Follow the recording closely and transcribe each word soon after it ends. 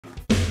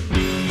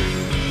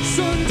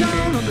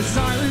Sundown on the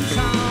silent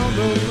town,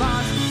 the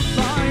last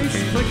lights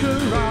flicker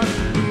out.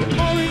 The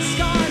orange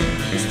sky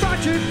is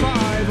fractured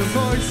by the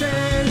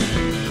voices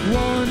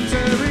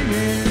wandering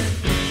in.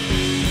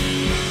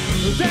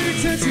 They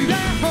return to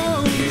their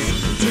homes,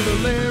 to the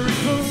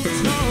lyrical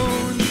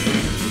tone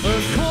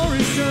of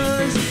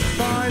choristers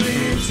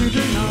filing into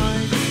the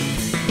night.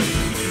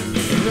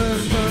 The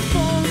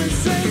performance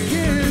they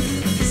give,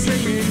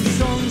 singing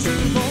songs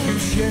of old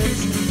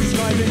ships,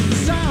 describing the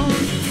sound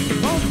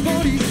of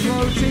bodies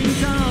floating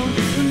down.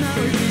 The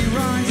melody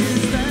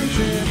rises, then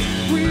dips.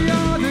 We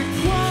are the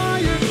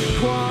quiet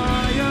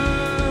choir.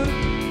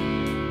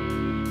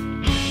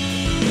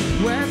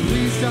 We're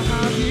pleased to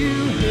have you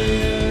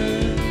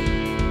here.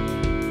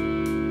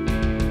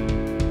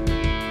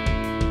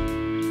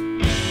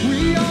 We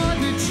are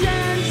the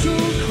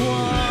gentle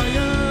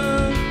choir.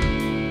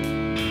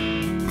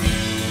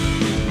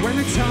 When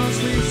the town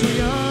sleeps, we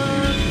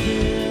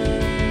appear.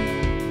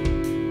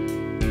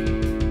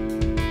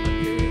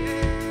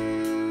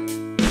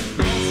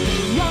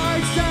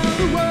 Writes down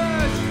the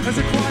words as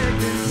the choir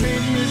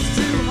continues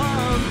to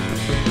hum.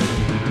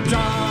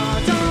 Da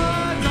da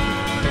da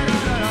da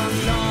da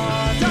da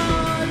da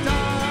da.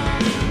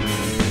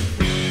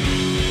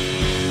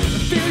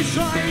 Philly's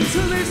trying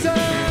to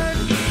listen,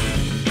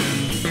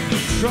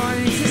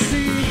 trying to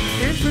see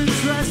infants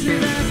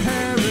resting their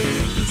parents,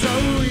 so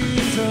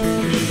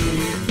easily.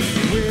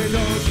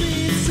 Widows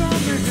beats on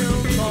the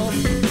hilltop,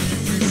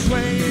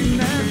 swaying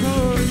their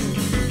clothes.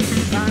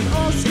 And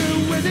Oscar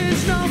with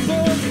his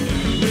notebook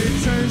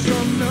returns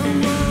from the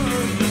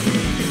world.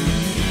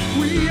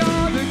 We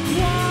are the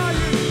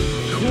quiet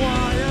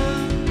choir.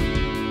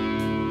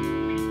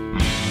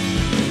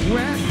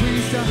 We're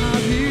pleased to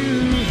have you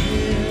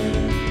here.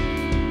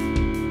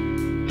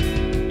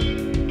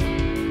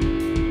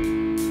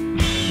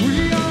 We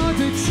are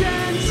the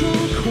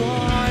gentle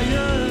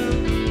choir.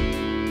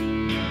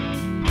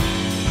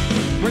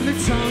 When the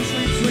town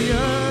sleeps, we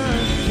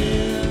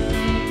appear.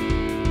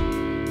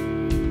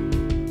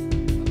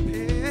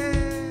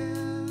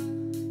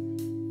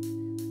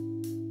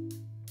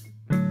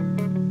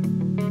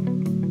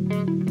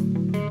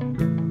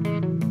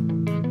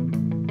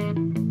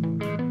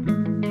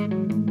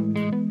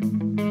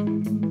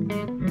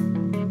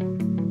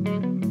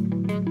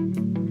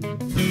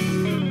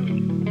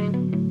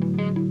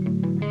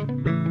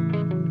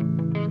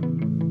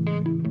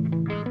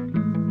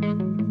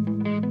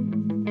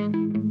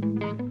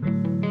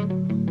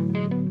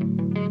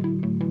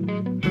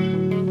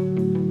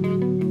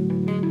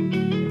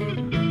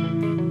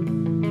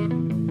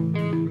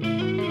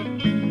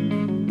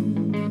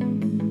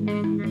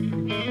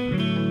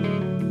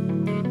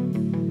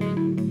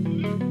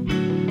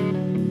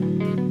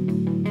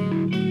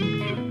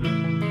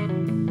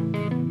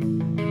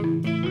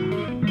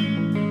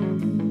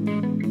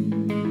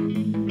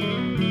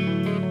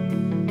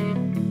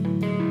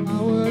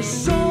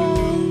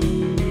 Songs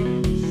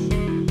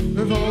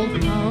of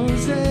old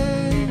houses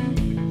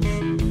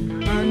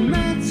and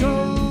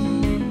metal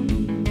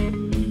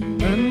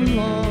and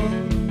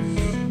logs,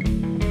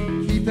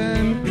 keep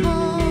them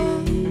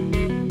calm,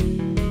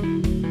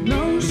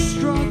 no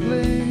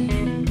struggling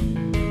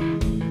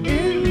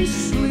in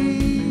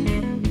sleep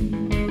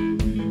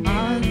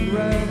and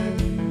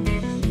rest,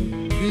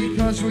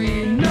 because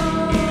we know.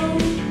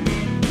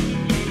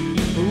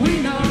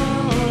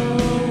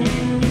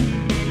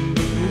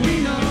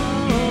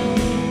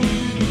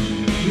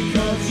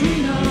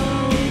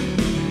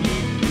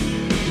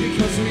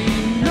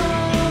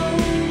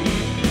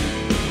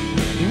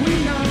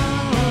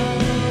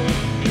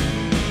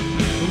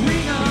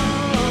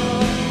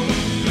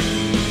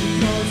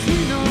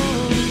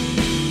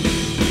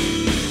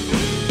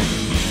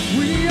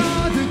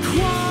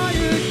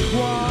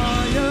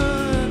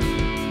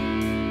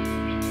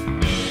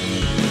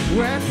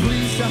 We're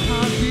pleased to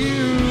have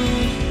you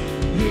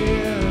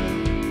here.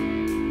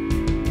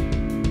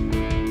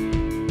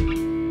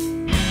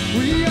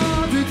 We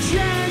are the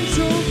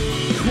gentle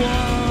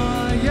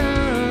choir.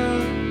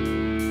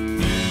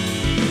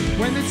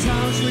 When the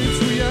town sleeps,